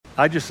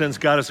I just sense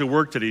God is at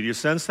work today. Do you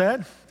sense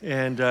that?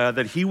 And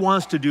that He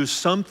wants to do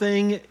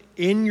something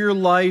in your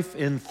life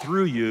and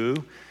through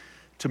you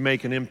to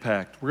make an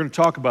impact. We're going to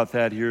talk about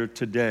that here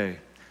today.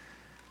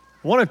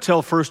 I want to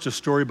tell first a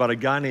story about a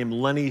guy named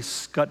Lenny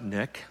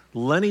Skutnik.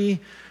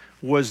 Lenny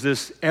was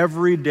this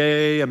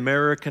everyday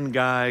American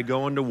guy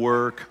going to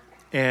work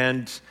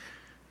and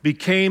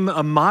became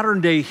a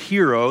modern-day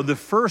hero, the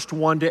first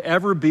one to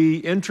ever be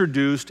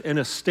introduced in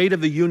a State of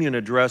the Union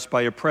address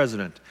by a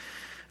president.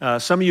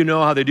 Some of you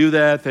know how they do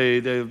that.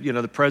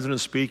 The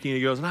president's speaking.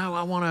 He goes, "Now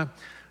I want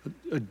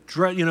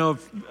to,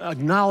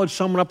 acknowledge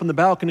someone up in the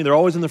balcony." They're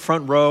always in the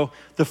front row.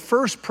 The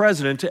first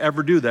president to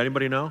ever do that,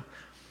 anybody know?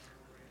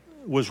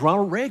 Was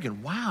Ronald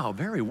Reagan. Wow,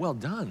 very well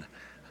done.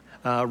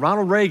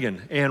 Ronald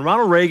Reagan. And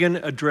Ronald Reagan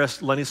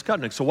addressed Lenny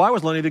Skutnik. So why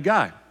was Lenny the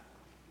guy?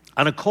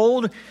 On a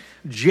cold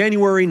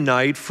January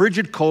night,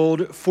 frigid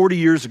cold, 40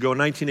 years ago,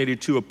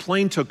 1982, a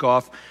plane took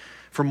off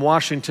from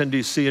Washington,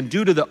 D.C., and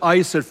due to the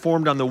ice that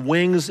formed on the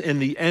wings and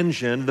the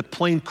engine, the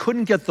plane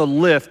couldn't get the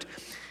lift,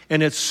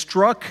 and it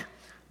struck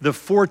the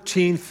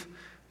 14th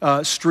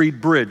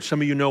Street Bridge.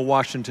 Some of you know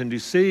Washington,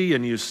 D.C.,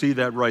 and you see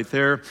that right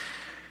there.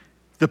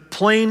 The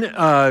plane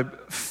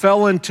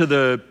fell into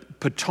the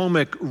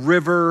Potomac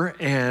River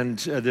and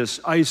this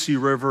icy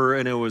river,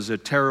 and it was a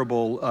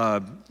terrible,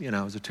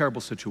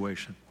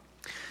 situation.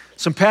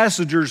 Some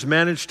passengers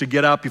managed to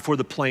get out before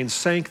the plane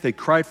sank. They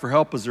cried for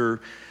help as they're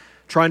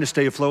trying to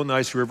stay afloat in the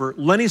icy river.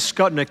 Lenny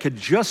Skutnik had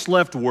just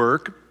left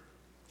work,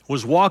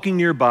 was walking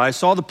nearby,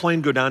 saw the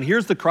plane go down,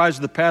 hears the cries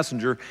of the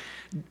passenger,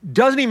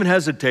 doesn't even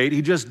hesitate.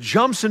 He just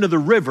jumps into the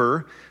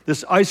river,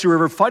 this icy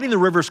river, fighting the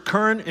river's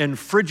current and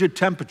frigid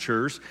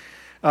temperatures.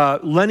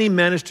 Lenny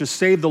managed to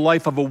save the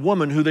life of a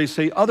woman who they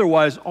say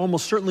otherwise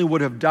almost certainly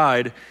would have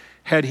died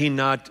had he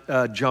not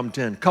jumped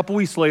in. A couple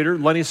weeks later,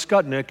 Lenny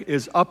Skutnik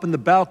is up in the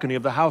balcony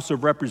of the House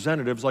of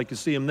Representatives, like you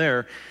see him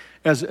there,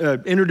 as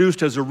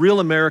introduced as a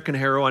real American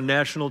hero on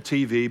national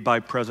TV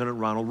by President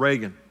Ronald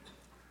Reagan.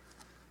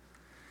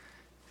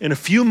 In a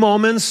few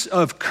moments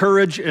of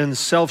courage and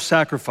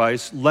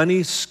self-sacrifice,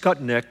 Lenny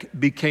Skutnik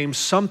became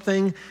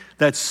something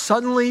that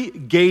suddenly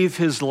gave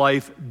his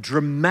life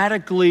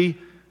dramatically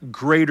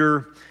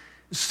greater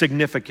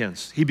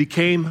significance. He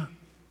became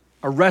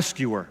a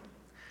rescuer.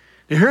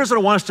 Now, here's what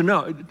I want us to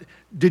know.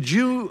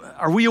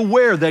 Are we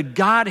aware that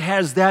God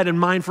has that in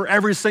mind for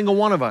every single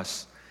one of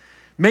us?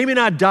 Maybe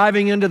not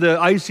diving into the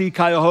icy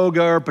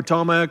Cuyahoga or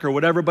Potomac or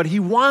whatever, but He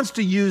wants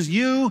to use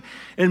you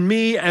and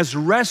me as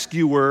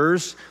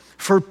rescuers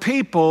for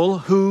people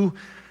who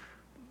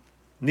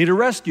need a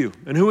rescue.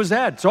 And who is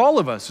that? It's all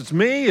of us. It's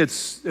me,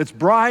 it's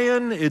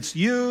Brian, it's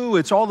you,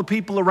 it's all the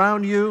people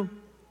around you.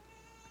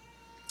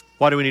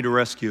 Why do we need a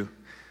rescue?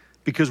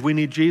 Because we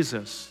need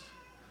Jesus.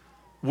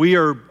 We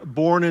are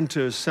born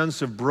into a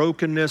sense of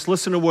brokenness.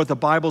 Listen to what the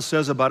Bible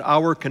says about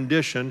our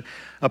condition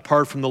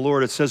apart from the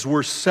Lord. It says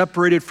we're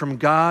separated from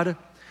God,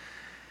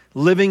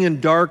 living in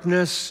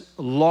darkness,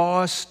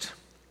 lost,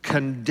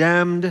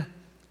 condemned,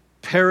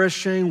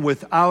 perishing,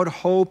 without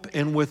hope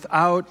and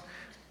without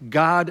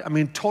God. I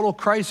mean, total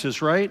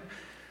crisis, right?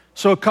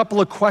 So a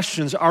couple of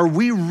questions. Are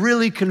we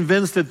really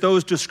convinced that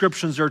those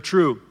descriptions are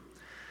true?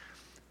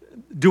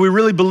 Do we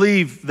really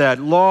believe that?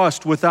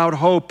 Lost, without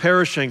hope,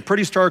 perishing.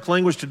 Pretty stark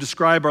language to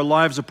describe our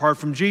lives apart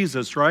from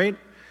Jesus, right?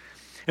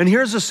 And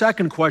here's the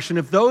second question.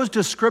 If those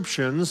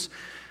descriptions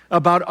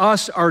about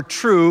us are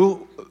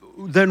true,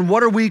 then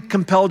what are we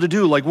compelled to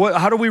do?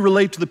 How do we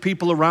relate to the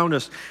people around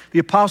us? The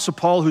Apostle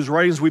Paul, whose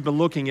writings we've been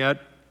looking at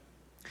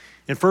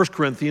in 1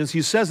 Corinthians,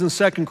 he says in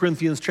 2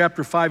 Corinthians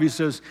chapter 5, he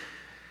says,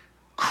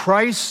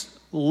 Christ's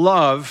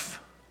love,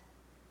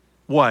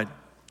 what?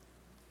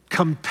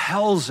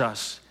 Compels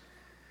us.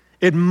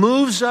 It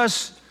moves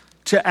us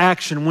to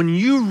action. When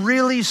you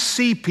really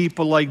see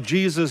people like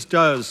Jesus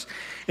does,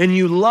 and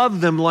you love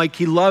them like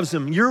He loves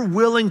them, you're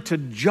willing to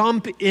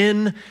jump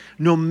in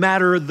no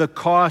matter the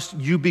cost.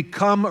 You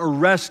become a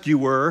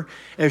rescuer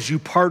as you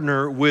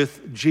partner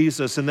with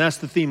Jesus. And that's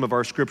the theme of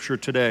our scripture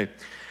today.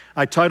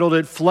 I titled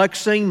it,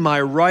 Flexing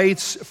My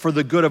Rights for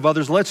the Good of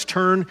Others. Let's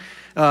turn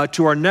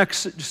to our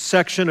next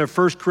section of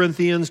 1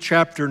 Corinthians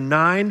chapter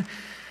 9.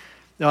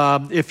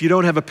 If you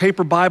don't have a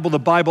paper Bible, the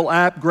Bible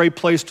app, great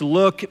place to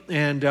look.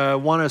 And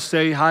want to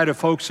say hi to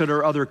folks at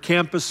our other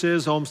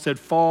campuses, Olmsted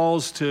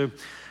Falls, to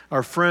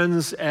our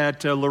friends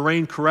at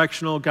Lorraine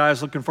Correctional.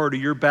 Guys, looking forward to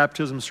your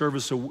baptism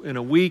service in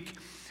a week.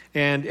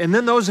 And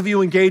then those of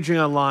you engaging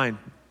online.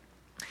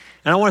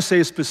 And I want to say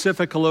a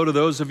specific hello to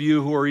those of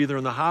you who are either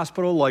in the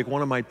hospital, like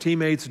one of my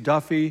teammates,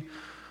 Duffy,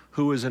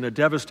 who was in a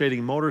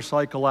devastating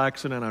motorcycle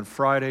accident on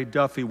Friday.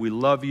 Duffy, we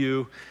love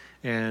you.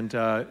 And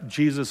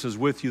Jesus is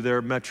with you there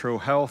at Metro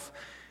Health,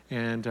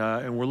 and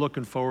we're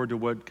looking forward to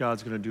what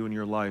God's going to do in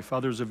your life.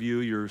 Others of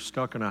you, you're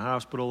stuck in a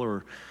hospital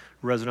or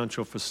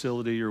residential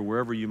facility or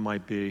wherever you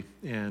might be,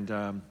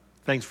 and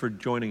thanks for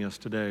joining us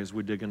today as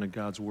we dig into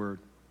God's Word.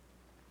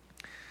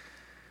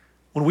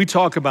 When we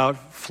talk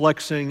about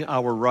flexing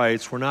our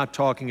rights, we're not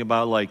talking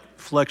about like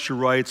flex your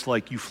rights,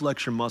 like you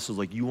flex your muscles,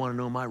 like you want to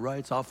know my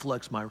rights, I'll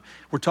flex my.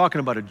 We're talking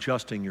about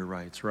adjusting your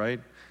rights,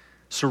 right?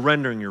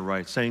 surrendering your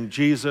rights, saying,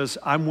 Jesus,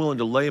 I'm willing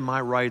to lay my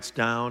rights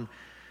down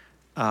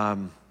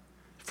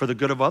for the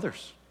good of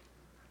others.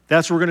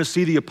 That's what we're going to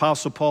see the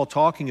Apostle Paul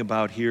talking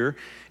about here.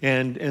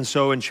 And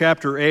so in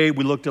chapter 8,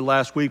 we looked at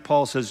last week,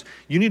 Paul says,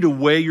 you need to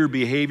weigh your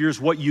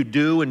behaviors, what you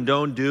do and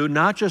don't do,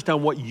 not just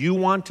on what you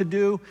want to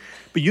do,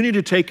 but you need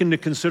to take into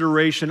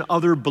consideration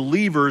other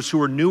believers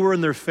who are newer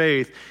in their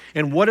faith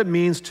and what it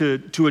means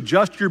to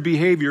adjust your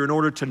behavior in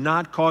order to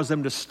not cause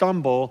them to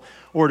stumble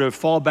or to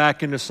fall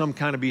back into some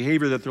kind of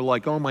behavior that they're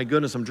like, oh my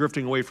goodness, I'm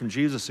drifting away from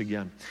Jesus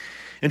again.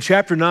 In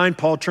chapter 9,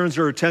 Paul turns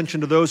their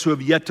attention to those who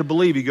have yet to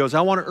believe. He goes,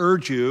 I want to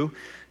urge you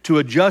to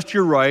adjust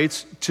your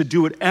rights, to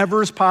do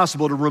whatever is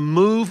possible to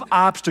remove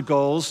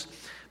obstacles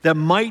that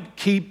might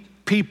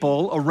keep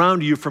people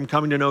around you from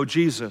coming to know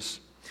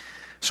Jesus.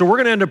 So we're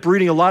going to end up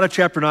reading a lot of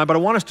chapter 9, but I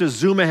want us to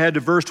zoom ahead to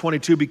verse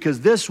 22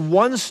 because this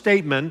one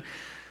statement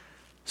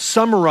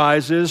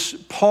summarizes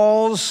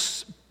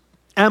Paul's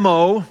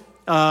MO,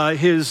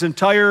 his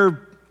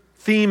entire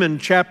theme in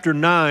chapter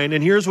 9.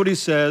 And here's what he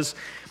says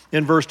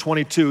in verse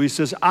 22. He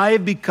says, I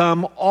have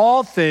become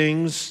all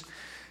things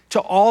to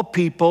all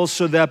people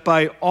so that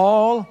by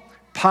all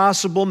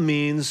possible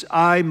means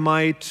I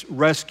might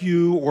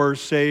rescue or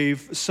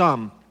save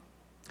some.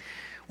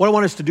 What I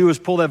want us to do is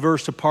pull that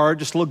verse apart,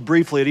 just look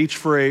briefly at each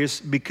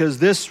phrase, because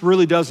this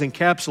really does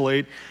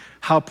encapsulate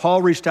how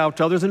Paul reached out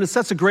to others, and it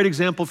sets a great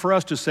example for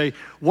us to say,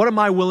 what am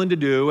I willing to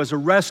do as a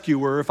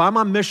rescuer if I'm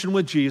on mission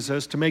with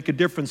Jesus to make a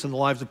difference in the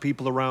lives of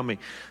people around me?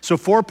 So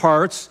 4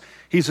 parts.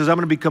 He says, I'm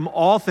going to become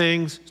all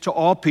things to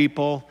all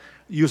people,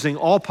 using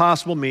all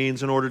possible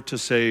means in order to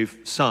save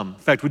some. In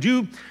fact,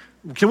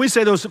 can we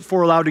say those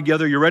 4 aloud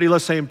together? You ready?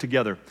 Let's say them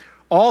together.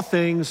 All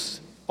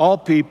things, all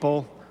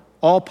people,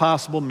 all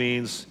possible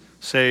means,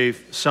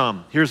 save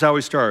some. Here's how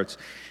he starts.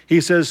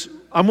 He says,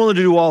 I'm willing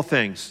to do all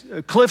things.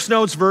 Cliff's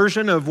Notes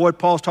version of what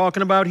Paul's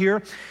talking about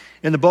here.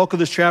 In the bulk of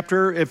this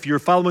chapter, if you're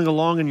following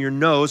along in your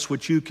notes,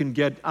 which you can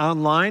get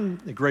online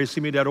at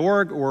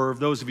graceme.org, or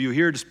those of you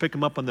here, just pick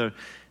them up on the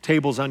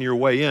tables on your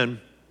way in.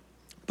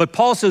 But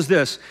Paul says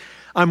this,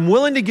 I'm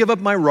willing to give up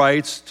my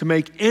rights to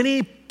make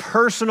any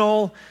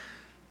personal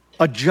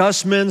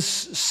adjustments,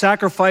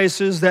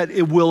 sacrifices that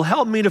it will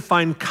help me to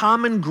find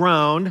common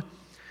ground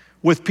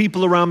with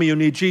people around me who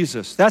need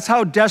Jesus. That's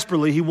how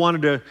desperately he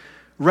wanted to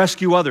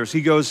rescue others.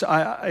 He goes,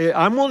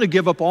 I'm willing to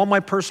give up all my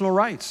personal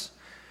rights.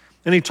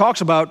 And he talks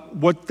about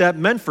what that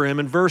meant for him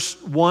in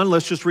verse 1.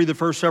 Let's just read the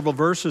first several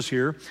verses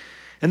here.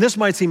 And this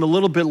might seem a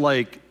little bit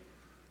like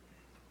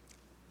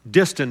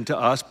distant to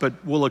us, but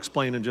we'll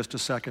explain in just a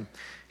second.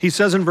 He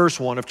says in verse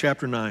 1 of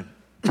chapter 9,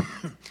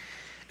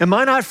 am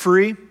I not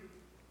free?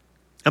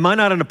 Am I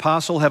not an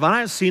apostle? Have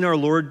I not seen our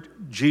Lord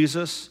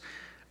Jesus?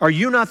 Are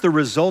you not the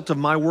result of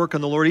my work in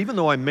the Lord? Even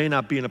though I may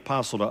not be an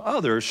apostle to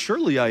others,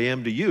 surely I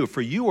am to you,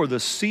 for you are the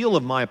seal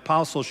of my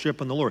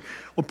apostleship in the Lord.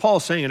 What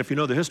Paul's saying, and if you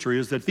know the history,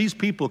 is that these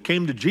people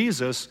came to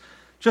Jesus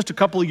just a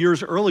couple of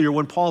years earlier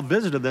when Paul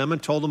visited them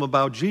and told them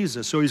about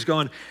Jesus. So he's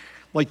going,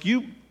 like,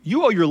 you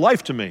owe your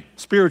life to me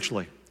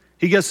spiritually.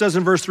 He says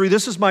in verse 3,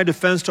 this is my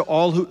defense to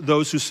all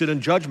those who sit in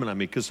judgment on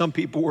me, because some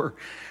people were,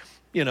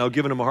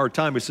 giving him a hard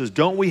time. He says,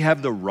 don't we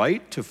have the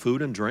right to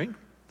food and drink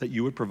that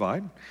you would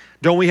provide?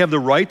 Don't we have the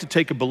right to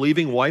take a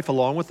believing wife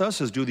along with us,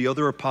 as do the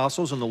other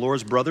apostles and the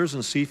Lord's brothers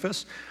and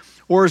Cephas?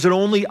 Or is it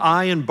only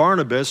I and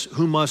Barnabas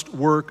who must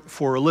work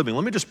for a living?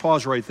 Let me just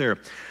pause right there.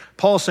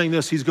 Paul's saying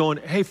this. He's going,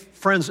 hey,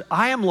 friends,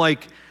 I'm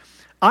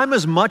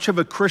as much of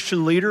a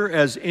Christian leader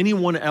as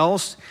anyone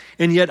else,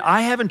 and yet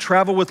I haven't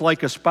traveled with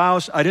like a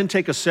spouse. I didn't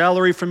take a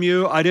salary from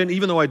you.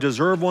 Even though I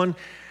deserve one.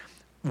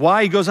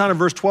 Why? He goes on in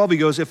verse 12, he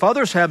goes, if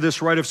others have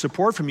this right of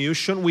support from you,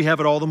 shouldn't we have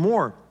it all the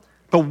more?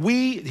 But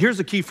here's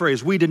the key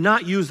phrase, we did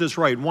not use this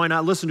right. Why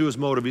not? Listen to his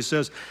motive. He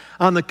says,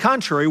 on the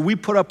contrary, we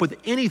put up with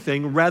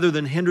anything rather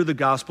than hinder the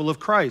gospel of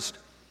Christ.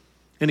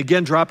 And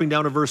again, dropping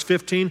down to verse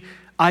 15,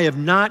 I have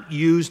not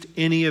used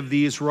any of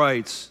these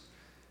rights.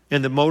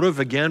 And the motive,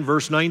 again,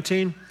 verse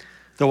 19,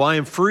 though I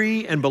am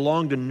free and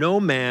belong to no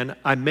man,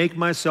 I make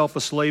myself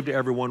a slave to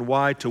everyone.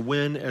 Why? To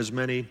win as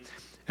many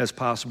as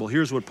possible.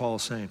 Here's what Paul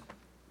is saying.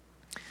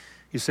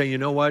 He's saying, you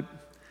know what?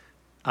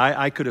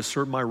 I could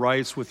assert my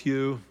rights with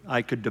you.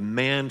 I could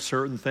demand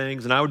certain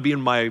things, and I would be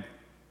in my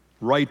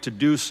right to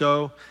do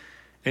so.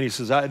 And he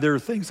says, there are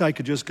things I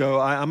could just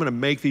go, I'm going to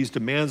make these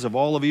demands of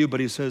all of you, but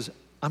he says,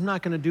 I'm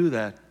not going to do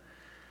that.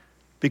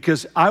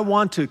 Because I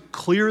want to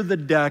clear the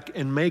deck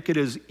and make it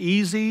as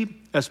easy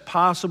as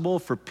possible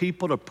for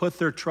people to put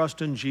their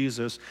trust in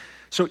Jesus.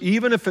 So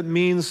even if it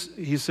means,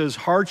 he says,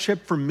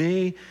 hardship for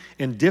me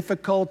and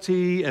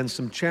difficulty and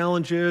some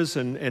challenges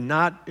and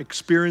not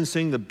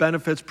experiencing the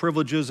benefits,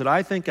 privileges that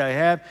I think I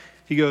have,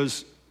 he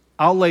goes,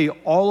 I'll lay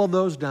all of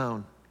those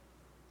down.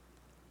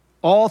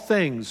 All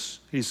things,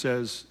 he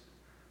says,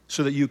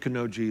 so that you can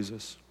know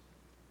Jesus.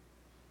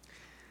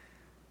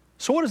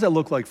 So what does that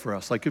look like for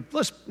us?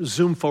 Let's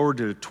zoom forward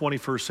to the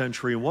 21st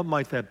century, and what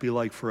might that be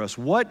like for us?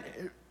 What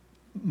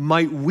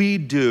might we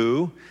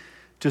do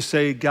to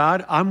say,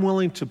 God, I'm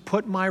willing to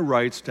put my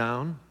rights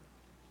down.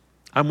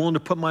 I'm willing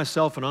to put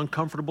myself in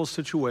uncomfortable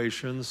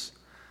situations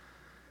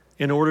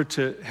in order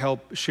to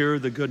help share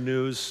the good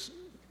news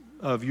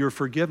of your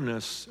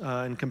forgiveness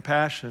and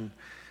compassion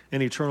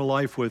and eternal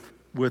life with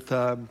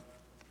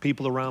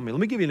people around me. Let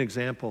me give you an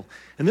example.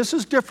 And this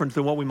is different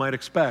than what we might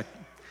expect.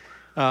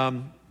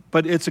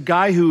 But it's a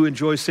guy who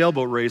enjoys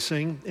sailboat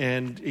racing,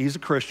 and he's a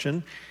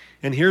Christian.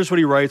 And here's what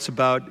he writes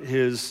about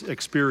his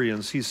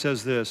experience. He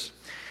says this.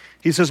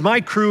 He says,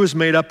 "My crew is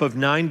made up of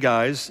 9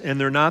 guys, and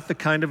they're not the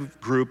kind of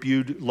group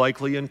you'd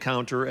likely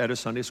encounter at a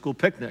Sunday school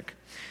picnic.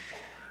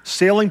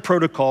 Sailing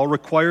protocol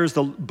requires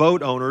the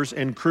boat owners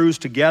and crews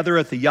to gather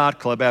at the yacht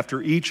club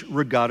after each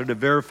regatta to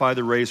verify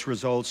the race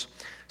results,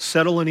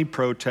 settle any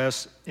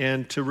protests,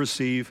 and to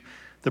receive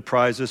the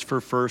prizes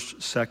for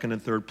first, second,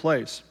 and third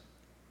place.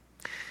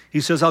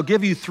 He says, I'll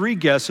give you 3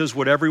 guesses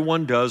what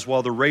everyone does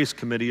while the race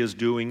committee is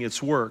doing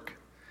its work.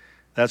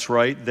 That's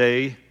right,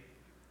 they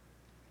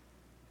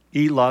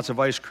eat lots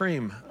of ice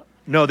cream.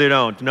 No, they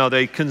don't. No,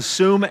 they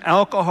consume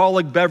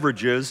alcoholic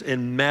beverages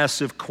in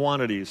massive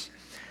quantities.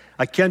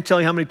 I can't tell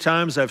you how many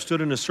times I've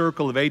stood in a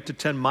circle of 8 to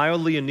 10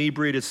 mildly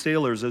inebriated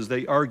sailors as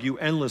they argue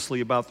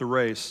endlessly about the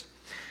race.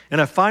 And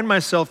I find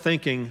myself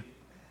thinking,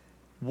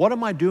 what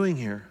am I doing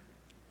here?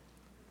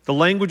 The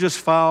language is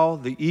foul,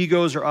 the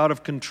egos are out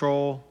of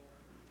control.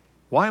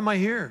 Why am I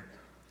here?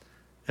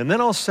 And then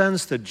I'll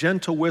sense the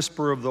gentle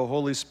whisper of the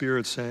Holy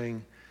Spirit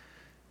saying,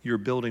 you're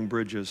building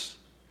bridges.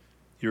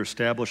 You're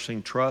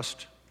establishing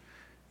trust.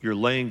 You're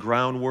laying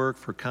groundwork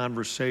for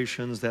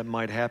conversations that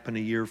might happen a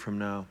year from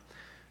now.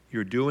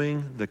 You're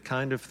doing the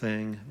kind of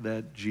thing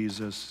that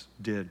Jesus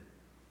did.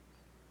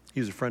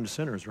 He's a friend of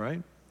sinners,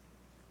 right?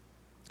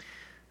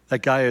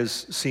 That guy has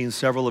seen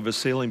several of his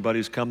sailing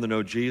buddies come to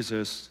know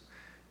Jesus.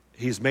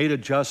 He's made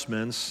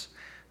adjustments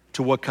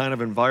to what kind of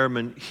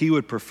environment he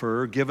would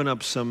prefer, given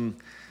up some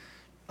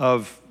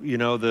of, he's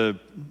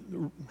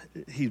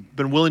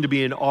been willing to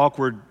be in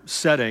awkward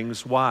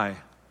settings. Why?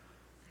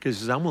 Because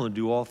he says, I'm willing to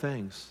do all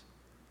things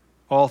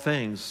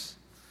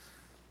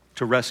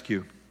to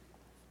rescue.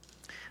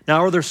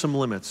 Now, are there some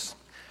limits?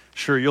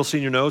 Sure, you'll see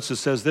in your notes, it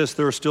says this,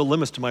 there are still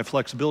limits to my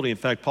flexibility. In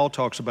fact, Paul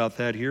talks about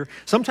that here.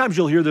 Sometimes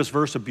you'll hear this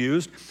verse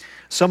abused.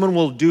 Someone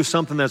will do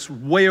something that's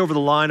way over the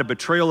line, a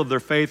betrayal of their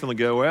faith, and they'll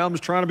go, well, I'm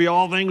just trying to be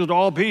all things to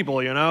all people,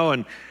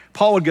 And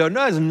Paul would go,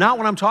 no, that's not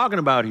what I'm talking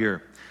about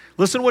here.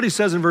 Listen to what he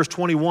says in verse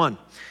 21.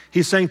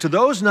 He's saying, to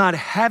those not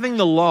having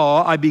the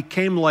law, I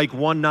became like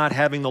one not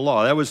having the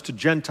law. That was to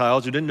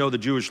Gentiles who didn't know the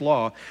Jewish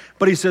law.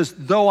 But he says,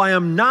 though I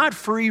am not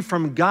free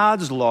from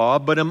God's law,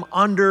 but am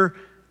under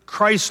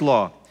Christ's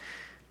law.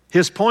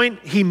 His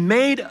point, he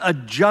made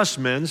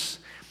adjustments.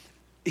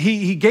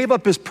 He gave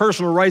up his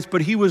personal rights,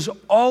 but he was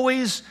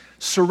always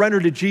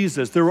surrendered to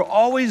Jesus. There were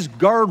always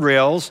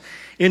guardrails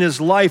in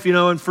his life.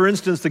 And for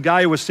instance, the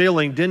guy who was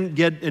sailing didn't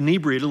get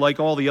inebriated like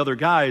all the other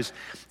guys.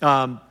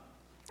 There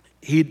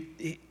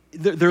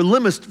are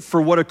limits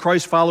for what a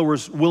Christ follower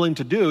is willing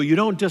to do. You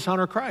don't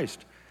dishonor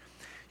Christ.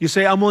 You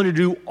say, I'm willing to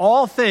do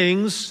all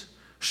things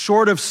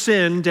short of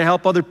sin to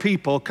help other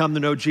people come to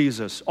know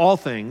Jesus. All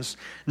things.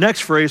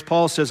 Next phrase,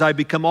 Paul says, I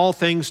become all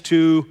things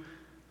to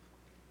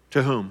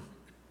whom?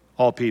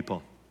 All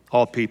people.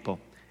 All people.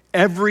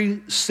 Every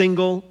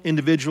single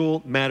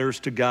individual matters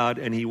to God,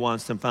 and he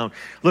wants them found.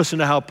 Listen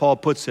to how Paul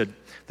puts it,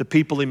 the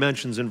people he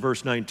mentions in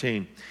verse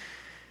 19.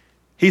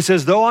 He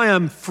says, though I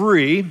am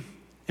free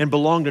and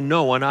belong to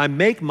no one, I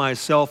make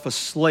myself a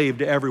slave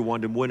to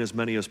everyone to win as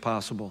many as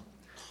possible.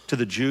 To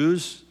the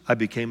Jews, I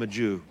became a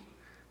Jew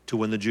to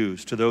win the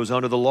Jews. To those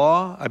under the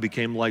law, I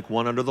became like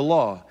one under the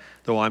law,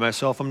 though I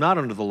myself am not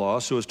under the law,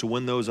 so as to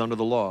win those under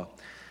the law.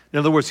 In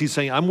other words, he's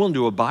saying, I'm willing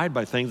to abide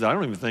by things that I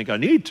don't even think I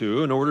need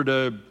to in order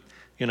to,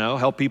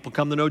 help people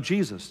come to know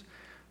Jesus.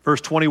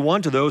 Verse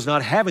 21, to those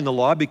not having the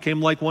law, I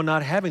became like one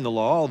not having the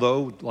law,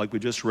 although, like we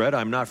just read,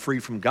 I'm not free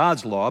from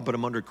God's law, but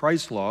I'm under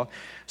Christ's law,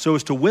 so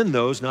as to win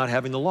those not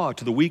having the law.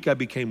 To the weak I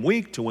became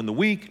weak, to win the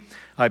weak.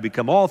 I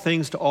become all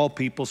things to all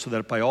people, so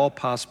that by all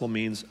possible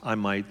means I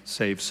might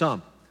save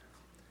some.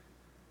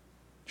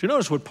 Do you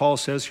notice what Paul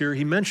says here?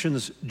 He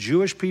mentions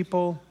Jewish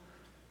people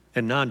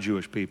and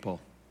non-Jewish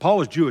people. Paul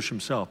was Jewish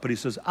himself, but he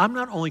says, I'm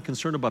not only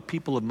concerned about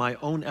people of my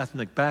own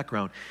ethnic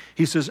background.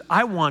 He says,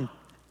 I want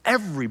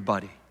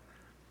everybody.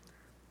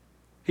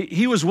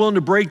 He was willing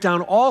to break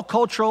down all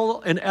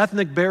cultural and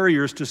ethnic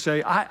barriers to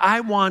say,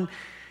 I want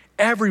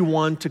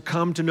everyone to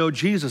come to know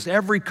Jesus,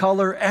 every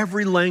color,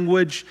 every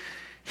language.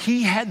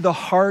 He had the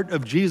heart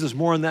of Jesus.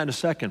 More on that in a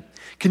second.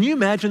 Can you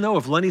imagine, though,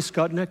 if Lenny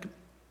Skutnik,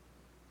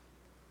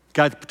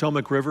 guy at the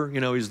Potomac River,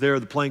 he's there,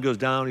 the plane goes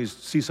down, he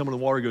sees someone in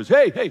the water, he goes,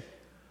 hey,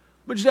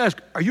 let me just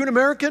ask, are you an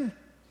American?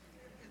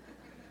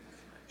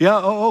 Yeah,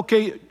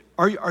 okay.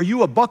 Are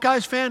you a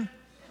Buckeyes fan?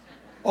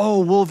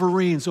 Oh,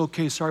 Wolverines.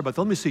 Okay, sorry about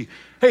that. Let me see.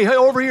 Hey,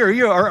 over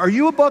here. Are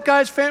you a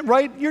Buckeyes fan?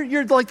 Right?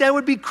 You're like, that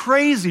would be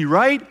crazy,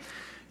 right?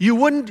 You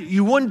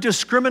wouldn't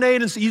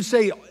discriminate, and you'd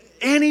say,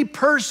 any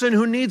person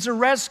who needs a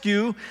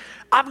rescue,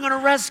 I'm going to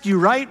rescue,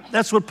 right?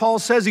 That's what Paul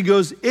says. He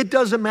goes, it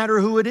doesn't matter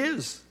who it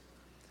is.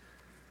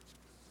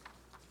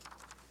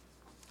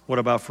 What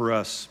about for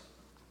us?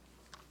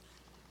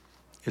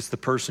 It's the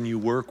person you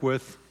work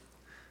with,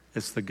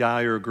 It's the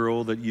guy or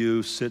girl that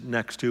you sit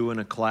next to in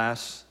a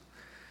class.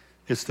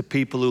 It's the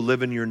people who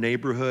live in your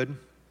neighborhood.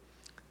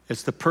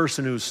 It's the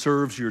person who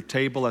serves your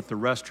table at the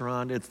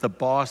restaurant. It's the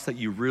boss that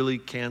you really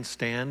can't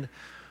stand,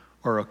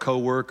 or a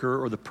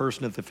coworker, or the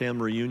person at the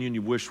family reunion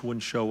you wish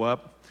wouldn't show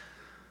up.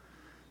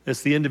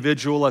 It's the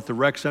individual at the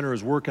rec center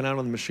who's working out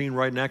on the machine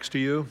right next to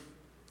you.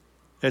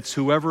 It's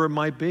whoever it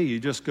might be. You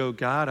just go,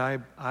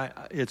 God,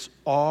 it's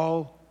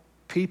all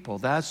people.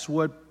 That's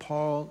what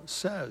Paul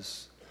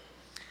says.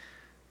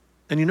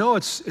 And you know,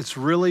 it's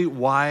really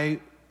why,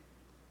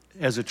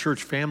 as a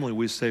church family,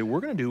 we say we're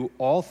going to do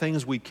all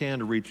things we can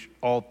to reach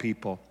all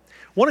people.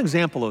 One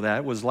example of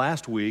that was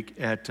last week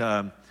at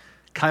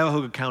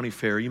Cuyahoga County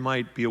Fair. You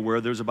might be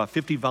aware there's about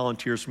 50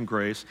 volunteers from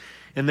Grace,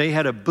 and they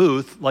had a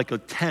booth, like a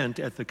tent,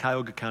 at the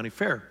Cuyahoga County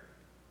Fair.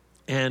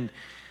 And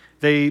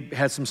they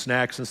had some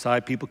snacks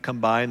inside. People come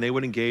by, and they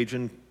would engage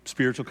in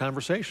spiritual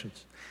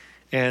conversations.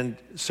 And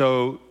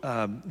so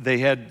they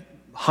had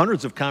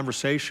hundreds of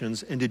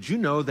conversations. And did you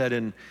know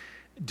that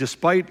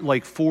despite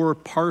like 4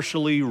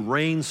 partially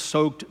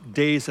rain-soaked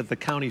days at the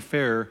county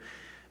fair,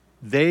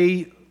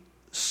 they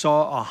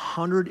saw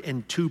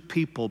 102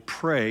 people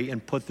pray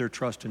and put their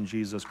trust in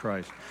Jesus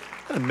Christ?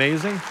 Isn't that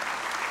amazing?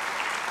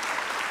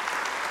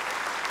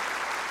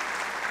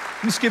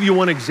 Let me just give you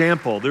one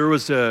example. There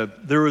was a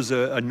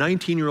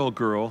 19-year-old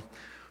girl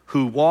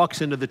who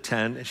walks into the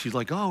tent, and she's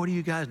like, "Oh, what are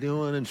you guys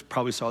doing?" And she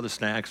probably saw the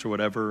snacks or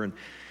whatever.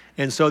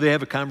 And so they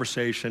have a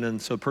conversation, and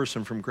so a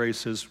person from Grace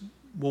says,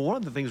 "Well, one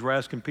of the things we're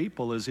asking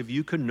people is if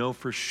you could know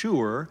for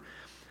sure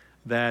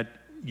that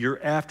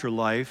your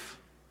afterlife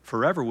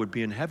forever would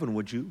be in heaven,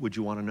 would you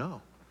want to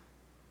know?"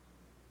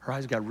 Her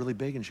eyes got really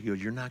big, and she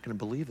goes, "You're not going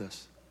to believe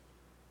this."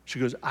 She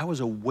goes, "I was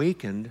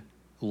awakened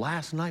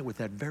last night with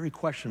that very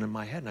question in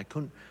my head, and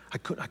I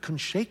couldn't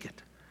shake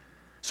it.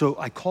 So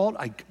I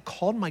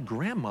called my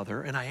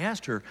grandmother, and I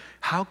asked her,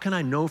 how can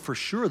I know for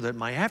sure that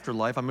my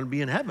afterlife I'm going to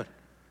be in heaven?"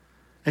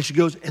 And she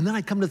goes, "And then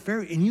I come to the fair,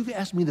 and you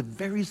asked me the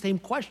very same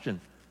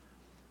question."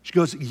 She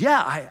goes,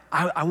 "Yeah,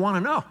 I want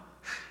to know."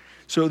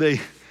 So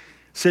they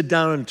sit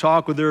down and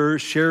talk with her,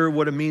 share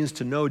what it means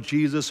to know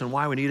Jesus and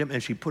why we need him,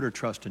 and she put her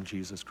trust in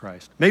Jesus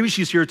Christ. Maybe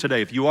she's here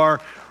today. If you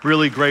are,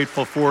 really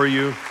grateful for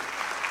you.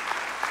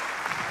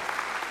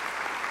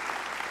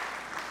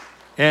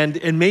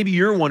 And maybe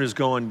you're one who's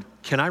going,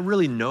 can I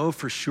really know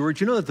for sure?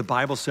 Do you know that the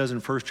Bible says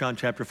in 1 John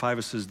chapter 5,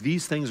 it says,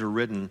 these things are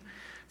written,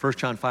 1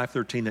 John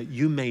 5:13, that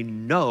you may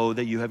know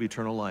that you have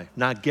eternal life.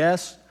 Not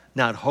guess,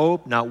 not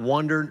hope, not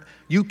wonder.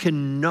 You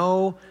can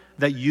know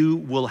that you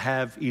will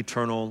have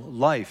eternal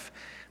life.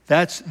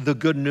 That's the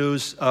good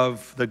news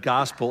of the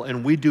gospel,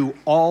 and we do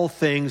all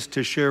things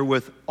to share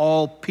with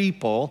all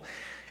people.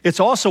 It's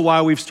also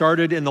why we've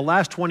started, in the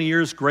last 20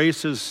 years,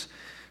 Grace has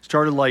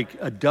started like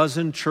a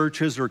dozen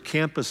churches or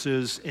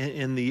campuses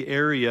in the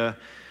area.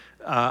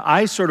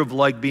 I sort of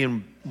like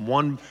being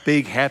one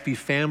big happy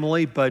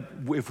family, but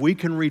if we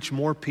can reach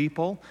more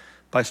people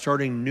by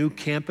starting new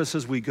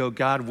campuses, we go,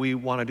 God, we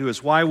want to do this.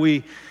 It's why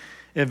we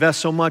invest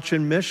so much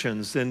in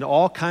missions and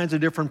all kinds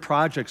of different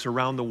projects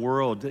around the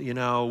world. You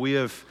know, we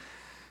have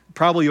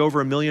probably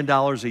over $1 million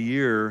a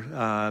year.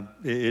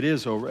 It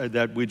is over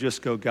that we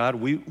just go, God,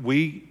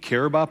 we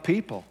care about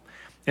people.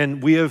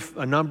 And we have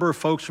a number of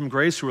folks from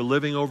Grace who are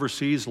living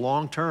overseas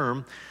long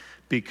term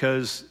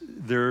because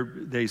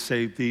they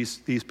say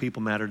these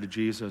people matter to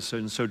Jesus.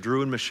 And so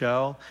Drew and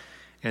Michelle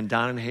and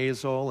Don and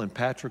Hazel and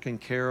Patrick and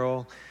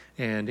Carol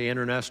and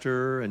Andrew and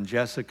Esther and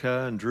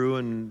Jessica and Drew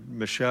and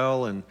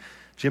Michelle and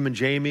Jim and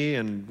Jamie,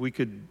 and we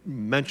could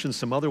mention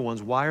some other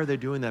ones. Why are they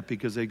doing that?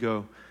 Because they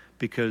go,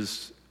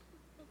 because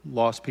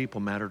lost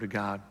people matter to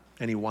God,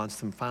 and he wants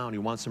them found. He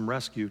wants them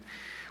rescued.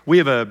 We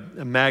have a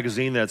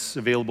magazine that's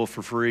available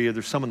for free.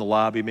 There's some in the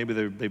lobby. Maybe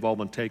they've all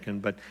been taken,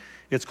 but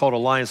it's called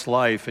Alliance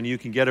Life, and you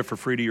can get it for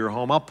free to your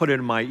home. I'll put it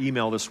in my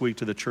email this week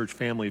to the church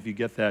family if you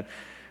get that.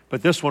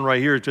 But this one right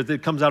here,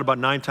 it comes out about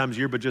 9 times a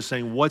year, but just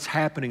saying what's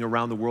happening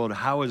around the world.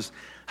 How is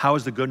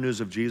the good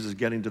news of Jesus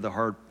getting to the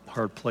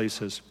hard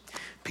places?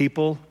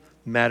 People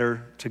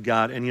matter to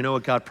God. And you know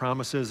what God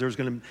promises? There's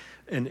going to,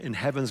 and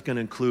heaven's going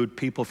to include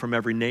people from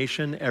every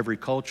nation, every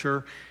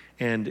culture,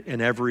 and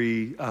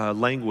every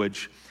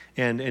language.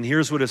 And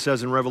here's what it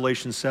says in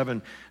Revelation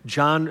 7.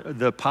 John,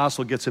 the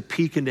apostle, gets a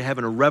peek into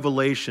heaven, a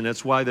revelation.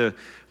 That's why the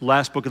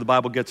last book of the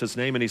Bible gets its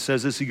name. And he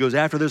says this, he goes,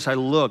 after this I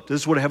looked. This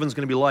is what heaven's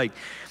going to be like.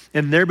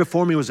 And there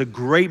before me was a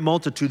great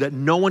multitude that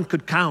no one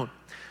could count,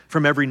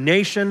 from every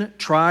nation,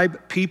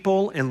 tribe,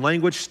 people, and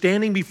language,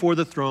 standing before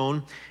the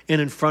throne and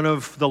in front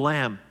of the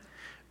Lamb.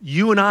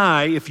 You and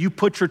I, if you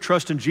put your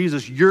trust in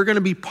Jesus, you're going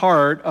to be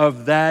part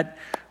of that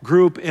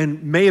group,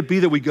 and may it be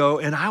that we go,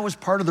 and I was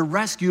part of the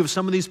rescue of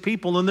some of these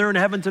people, and they're in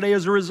heaven today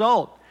as a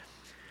result.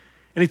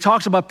 And he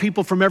talks about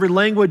people from every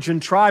language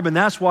and tribe, and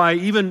that's why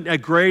even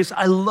at Grace,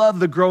 I love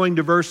the growing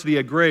diversity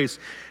at Grace,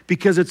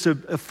 because it's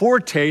a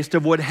foretaste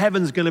of what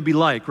heaven's going to be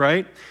like,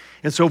 right?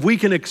 And so if we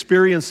can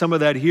experience some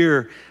of that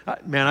here,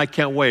 man, I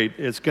can't wait.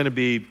 It's going to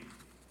be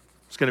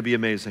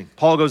amazing.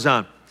 Paul goes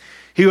on.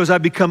 He goes,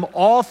 I've become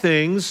all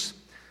things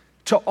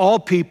to all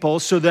people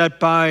so that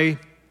by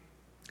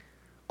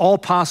all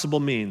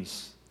possible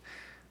means.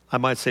 I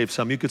might save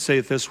some. You could say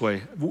it this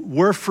way.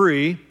 We're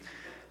free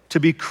to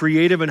be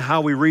creative in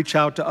how we reach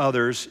out to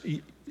others.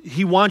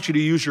 He wants you to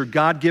use your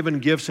God-given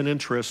gifts and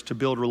interests to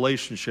build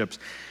relationships.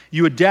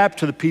 You adapt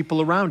to the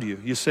people around you.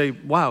 You say,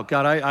 wow,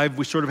 God,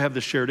 we sort of have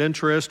this shared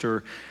interest.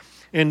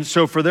 And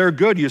so for their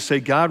good, you say,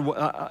 God,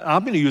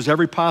 I'm going to use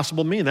every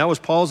possible mean. That was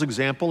Paul's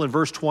example in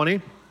verse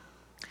 20.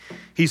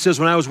 He says,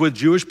 when I was with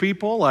Jewish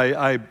people,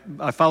 I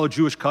followed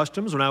Jewish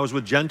customs. When I was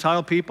with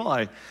Gentile people,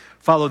 I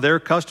followed their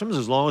customs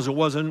as long as it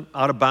wasn't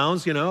out of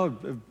bounds,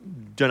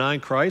 denying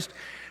Christ.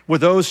 With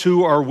those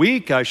who are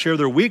weak, I share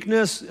their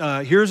weakness.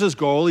 Here's his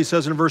goal. He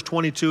says in verse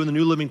 22 in the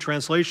New Living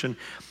Translation,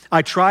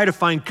 I try to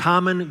find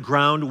common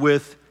ground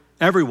with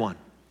everyone.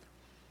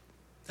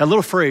 That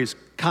little phrase,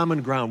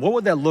 common ground, what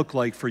would that look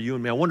like for you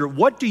and me? I wonder,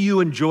 what do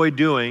you enjoy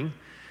doing?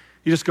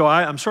 You just go,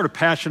 I'm sort of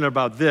passionate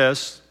about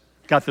this,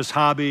 got this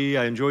hobby,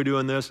 I enjoy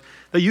doing this,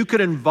 that you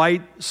could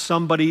invite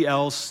somebody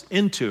else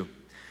into. Do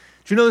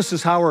you know this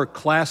is how our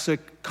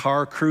classic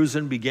car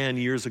cruising began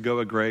years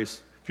ago at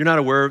Grace? If you're not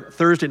aware,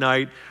 Thursday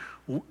night,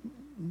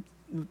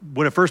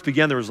 when it first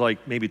began, there was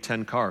like maybe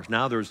 10 cars.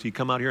 Now you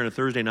come out here on a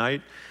Thursday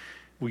night,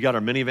 we got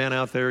our minivan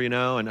out there,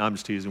 and I'm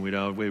just teasing,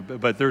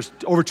 but there's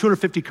over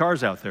 250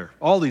 cars out there,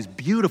 all these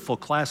beautiful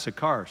classic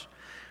cars.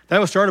 That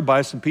was started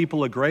by some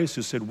people at Grace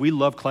who said, we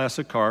love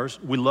classic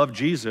cars, we love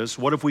Jesus,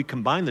 what if we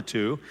combine the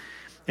two,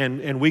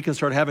 and we can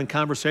start having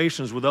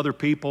conversations with other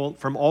people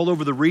from all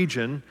over the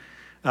region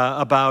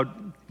about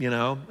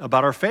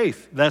our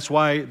faith. That's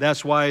why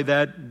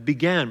that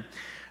began.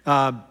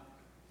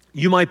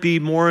 You might be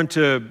more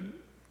into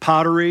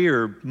pottery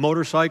or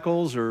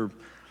motorcycles or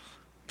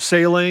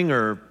sailing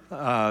or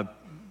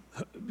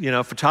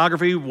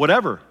photography,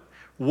 whatever.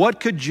 What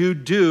could you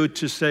do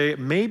to say,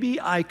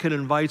 maybe I could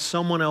invite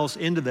someone else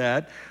into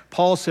that?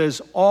 Paul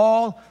says,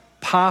 all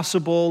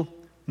possible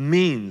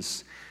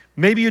means.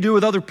 Maybe you do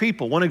with other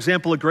people. One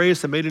example of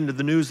Grace that made it into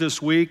the news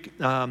this week,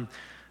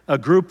 a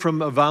group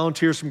of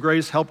volunteers from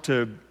Grace helped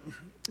to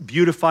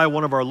beautify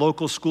one of our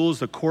local schools,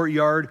 the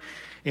courtyard,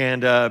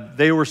 and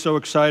they were so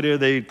excited,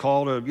 they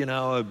called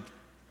a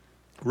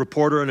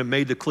reporter and it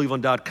made the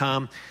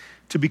Cleveland.com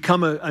to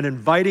become an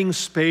inviting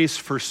space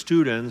for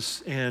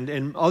students,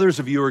 and others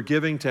of you are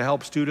giving to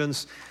help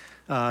students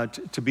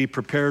to be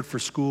prepared for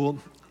school.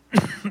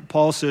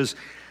 Paul says,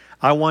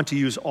 I want to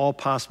use all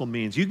possible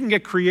means. You can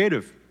get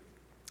creative.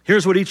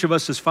 Here's what each of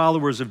us as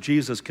followers of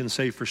Jesus can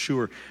say for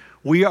sure.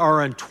 We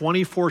are on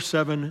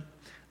 24/7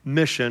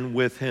 mission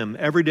with him.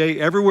 Every day,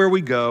 everywhere we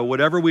go,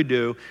 whatever we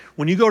do.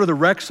 When you go to the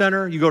rec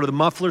center, you go to the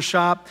muffler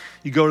shop,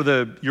 you go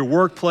to your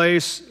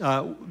workplace,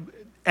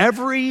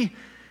 every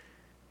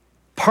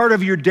part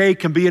of your day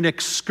can be an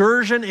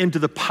excursion into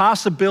the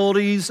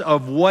possibilities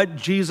of what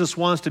Jesus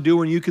wants to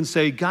do, and you can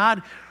say,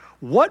 God,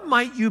 what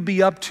might you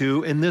be up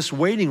to in this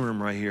waiting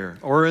room right here,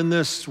 or in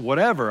this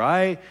whatever?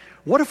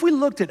 What if we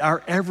looked at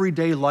our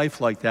everyday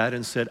life like that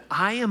and said,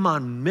 I am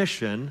on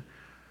mission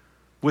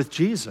with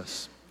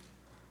Jesus?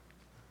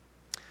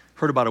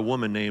 Heard about a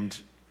woman named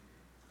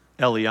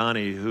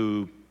Eliani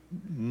who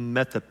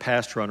met the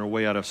pastor on her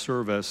way out of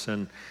service,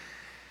 and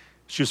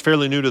she was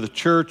fairly new to the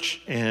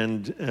church,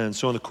 and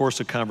so in the course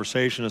of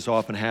conversation, as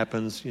often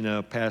happens,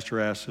 pastor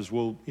asks,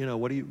 well,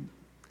 what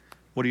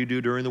do you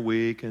do during the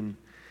week, and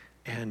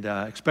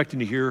expecting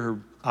to hear her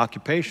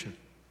occupation,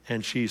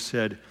 and she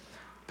said,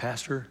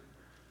 Pastor,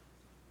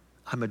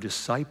 I'm a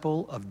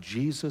disciple of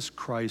Jesus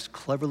Christ,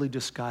 cleverly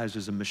disguised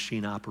as a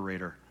machine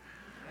operator.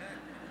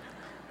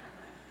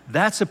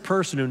 That's a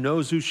person who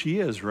knows who she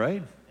is,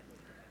 right?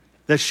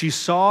 That she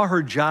saw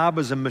her job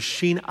as a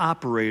machine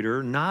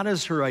operator, not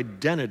as her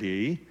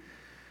identity.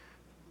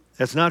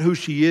 That's not who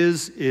she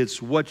is, it's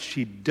what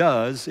she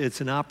does. It's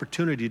an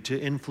opportunity to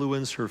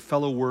influence her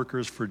fellow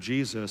workers for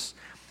Jesus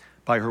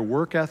by her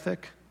work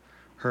ethic,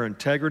 her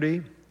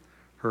integrity,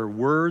 her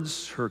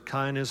words, her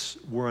kindness.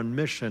 We're on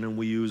mission, and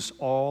we use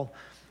all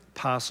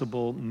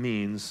possible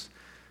means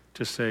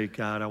to say,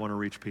 God, I want to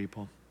reach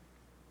people.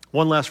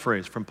 One last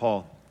phrase from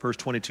Paul. Verse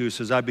 22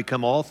 says, I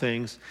become all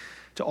things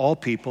to all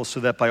people so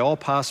that by all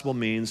possible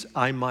means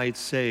I might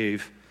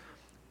save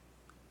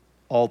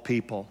all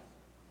people.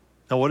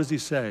 Now, what does he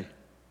say?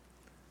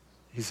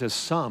 He says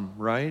some,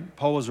 right?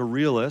 Paul was a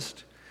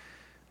realist.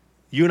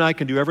 You and I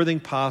can do everything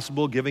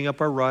possible, giving up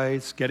our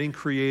rights, getting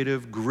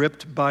creative,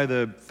 gripped by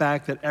the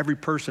fact that every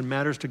person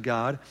matters to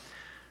God,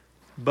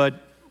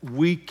 but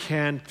we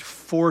can't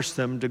force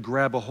them to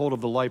grab a hold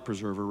of the life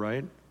preserver,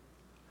 right?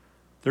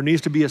 There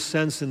needs to be a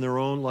sense in their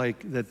own,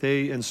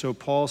 and so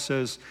Paul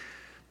says,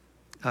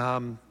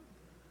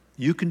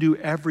 you can do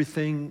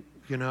everything,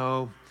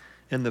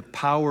 in the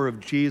power of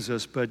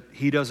Jesus, but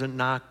he doesn't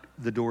knock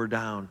the door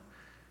down.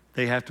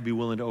 They have to be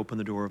willing to open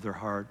the door of their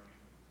heart.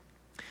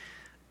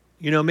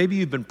 Maybe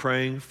you've been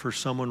praying for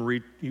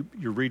someone,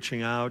 you're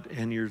reaching out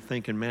and you're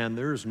thinking, man,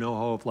 there's no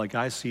hope.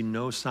 I see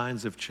no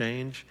signs of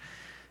change.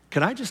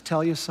 Can I just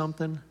tell you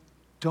something?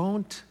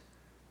 Don't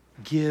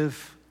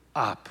give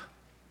up.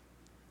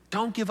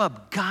 Don't give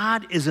up.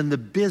 God is in the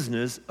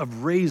business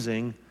of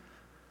raising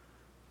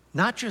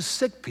not just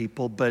sick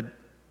people, but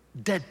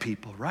dead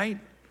people, right?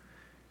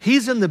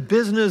 He's in the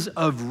business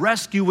of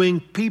rescuing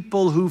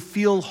people who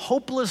feel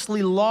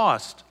hopelessly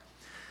lost.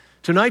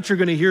 Tonight you're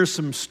going to hear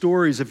some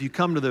stories. If you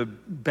come to the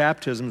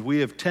baptisms, we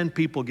have 10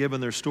 people giving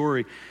their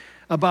story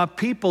about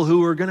people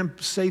who are going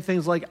to say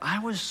things like, I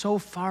was so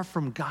far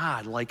from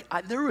God. Like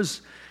I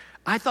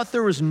thought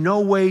there was no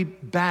way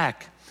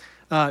back.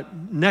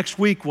 Next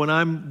week when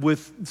I'm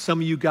with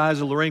some of you guys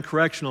at Lorraine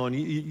Correctional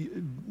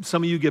and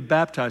some of you get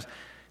baptized,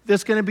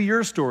 that's going to be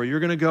your story. You're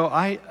going to go,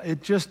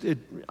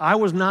 I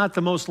was not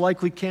the most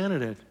likely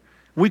candidate.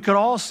 We could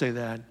all say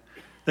that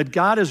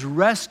God has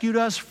rescued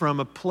us from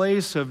a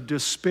place of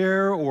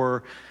despair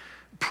or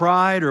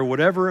pride or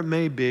whatever it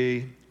may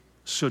be.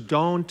 So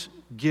don't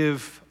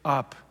give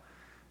up.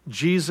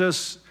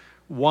 Jesus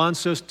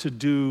wants us to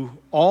do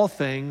all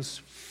things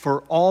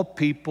for all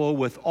people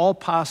with all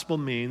possible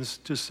means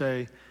to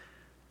say,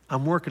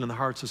 I'm working in the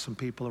hearts of some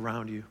people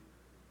around you.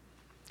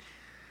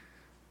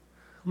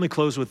 Let me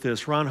close with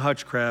this. Ron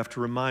Hutchcraft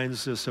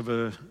reminds us of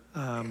a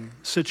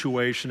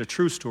situation, a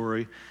true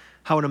story,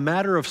 how in a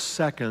matter of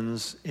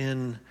seconds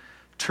in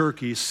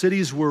Turkey,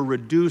 cities were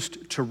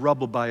reduced to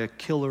rubble by a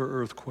killer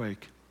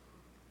earthquake.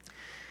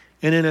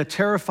 And in a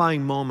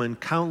terrifying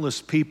moment,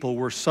 countless people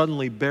were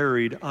suddenly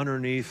buried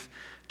underneath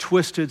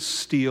twisted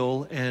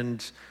steel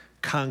and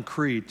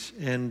concrete.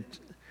 And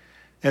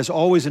as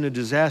always in a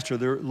disaster,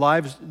 their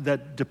lives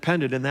that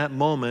depended in that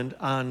moment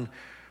on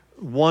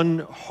one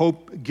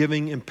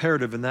hope-giving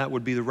imperative, and that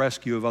would be the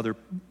rescue of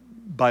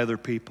by other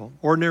people.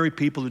 Ordinary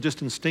people who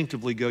just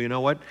instinctively go, you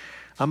know what?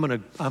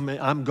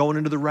 I'm going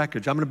into the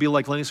wreckage. I'm going to be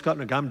like Lenny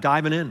Skutnik. I'm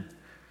diving in.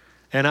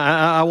 And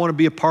I want to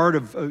be a part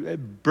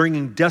of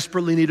bringing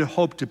desperately needed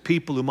hope to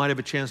people who might have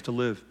a chance to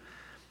live.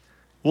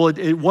 Well,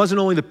 it wasn't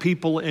only the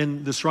people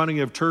in the surrounding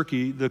of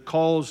Turkey. The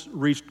calls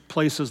reached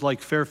places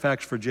like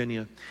Fairfax,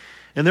 Virginia.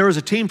 And there was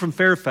a team from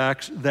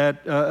Fairfax,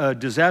 a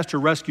disaster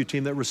rescue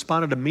team that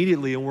responded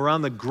immediately and were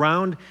on the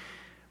ground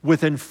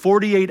within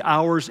 48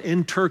 hours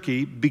in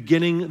Turkey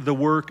beginning the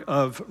work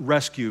of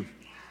rescue,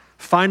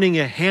 finding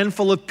a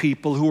handful of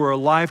people who are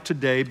alive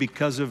today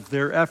because of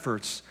their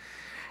efforts.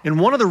 And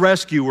one of the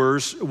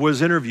rescuers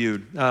was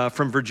interviewed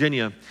from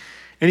Virginia.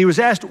 And he was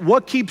asked,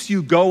 what keeps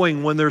you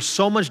going when there's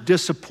so much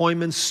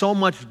disappointment, so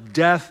much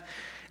death?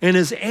 And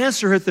his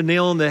answer hit the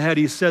nail on the head.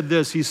 He said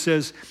this, he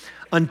says,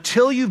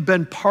 until you've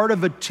been part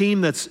of a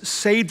team that's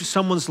saved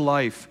someone's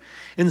life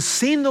and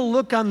seen the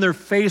look on their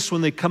face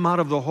when they come out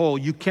of the hole,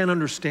 you can't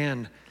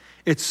understand.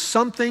 It's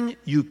something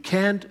you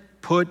can't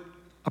put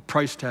a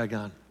price tag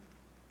on.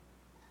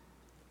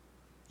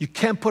 You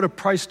can't put a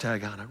price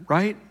tag on it,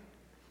 right?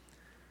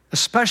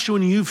 Especially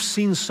when you've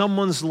seen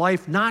someone's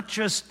life not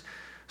just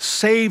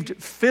saved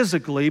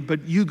physically,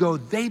 but you go,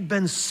 they've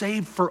been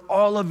saved for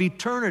all of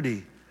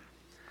eternity.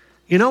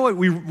 You know what?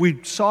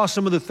 We saw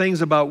some of the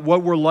things about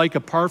what we're like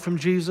apart from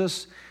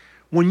Jesus.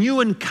 When you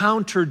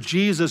encounter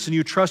Jesus and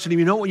you trust in Him,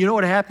 you know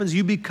what happens?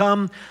 You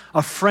become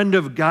a friend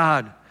of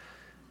God,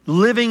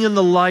 living in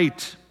the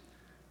light.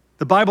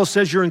 The Bible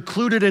says you're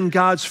included in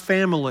God's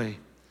family,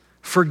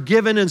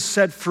 forgiven and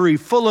set free,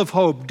 full of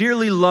hope,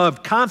 dearly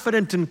loved,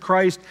 confident in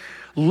Christ,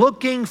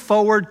 looking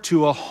forward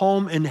to a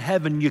home in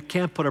heaven. You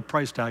can't put a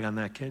price tag on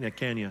that,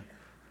 can you?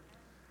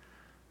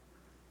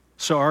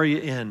 So are you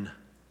in?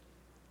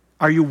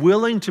 Are you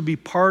willing to be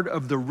part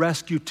of the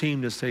rescue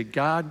team to say,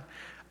 God,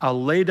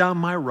 I'll lay down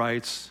my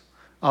rights.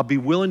 I'll be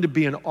willing to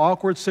be in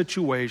awkward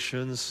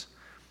situations.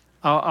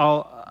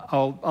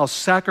 I'll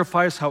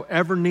sacrifice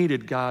however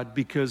needed, God,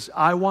 because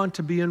I want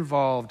to be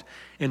involved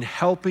in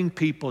helping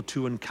people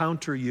to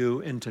encounter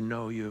you and to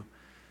know you.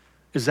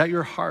 Is that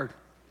your heart?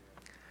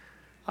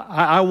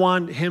 I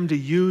want Him to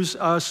use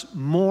us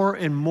more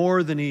and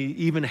more than He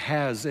even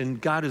has,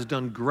 and God has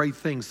done great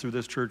things through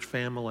this church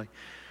family.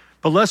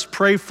 But let's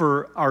pray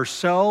for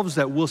ourselves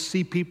that we'll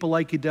see people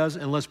like He does,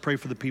 and let's pray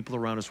for the people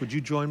around us. Would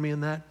you join me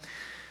in that?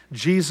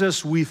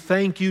 Jesus, we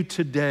thank You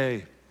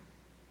today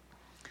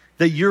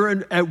that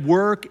You're at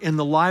work in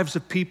the lives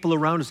of people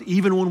around us,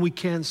 even when we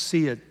can't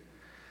see it.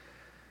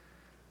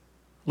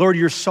 Lord,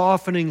 You're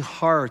softening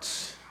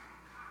hearts.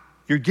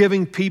 You're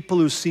giving people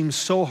who seem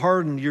so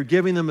hardened, You're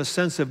giving them a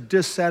sense of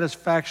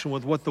dissatisfaction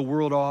with what the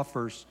world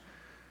offers.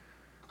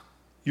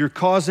 You're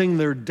causing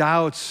their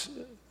doubts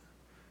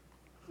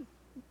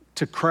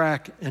to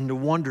crack and to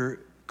wonder,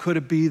 could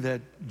it be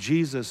that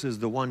Jesus is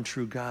the one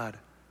true God?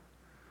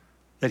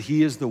 That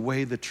He is the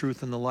way, the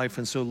truth, and the life.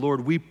 And so,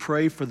 Lord, we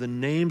pray for the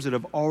names that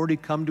have already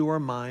come to our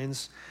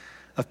minds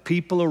of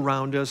people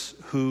around us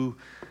who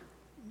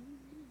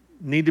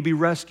need to be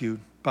rescued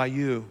by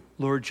You.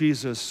 Lord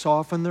Jesus,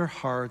 soften their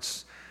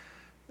hearts,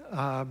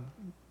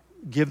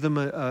 give them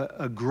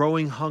a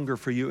growing hunger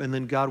for You, and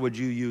then, God, would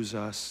You use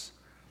us?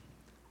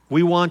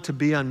 We want to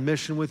be on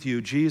mission with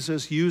You.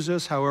 Jesus, use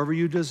us however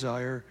You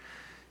desire.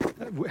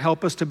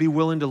 Help us to be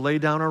willing to lay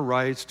down our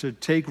rights, to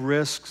take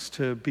risks,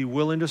 to be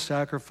willing to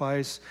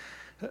sacrifice.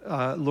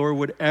 Lord,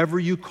 whatever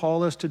You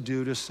call us to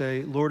do, to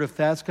say, Lord, if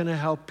that's going to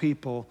help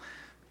people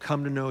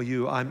come to know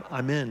You,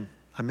 I'm in.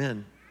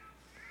 And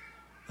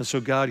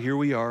so, God, here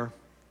we are.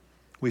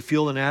 We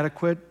feel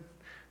inadequate.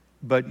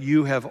 but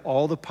you have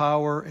all the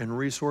power and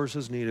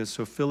resources needed.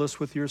 So fill us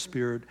with your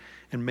Spirit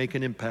and make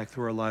an impact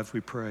through our lives,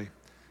 we pray.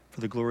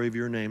 For the glory of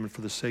your name and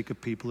for the sake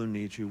of people who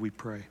need you, we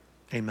pray.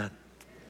 Amen.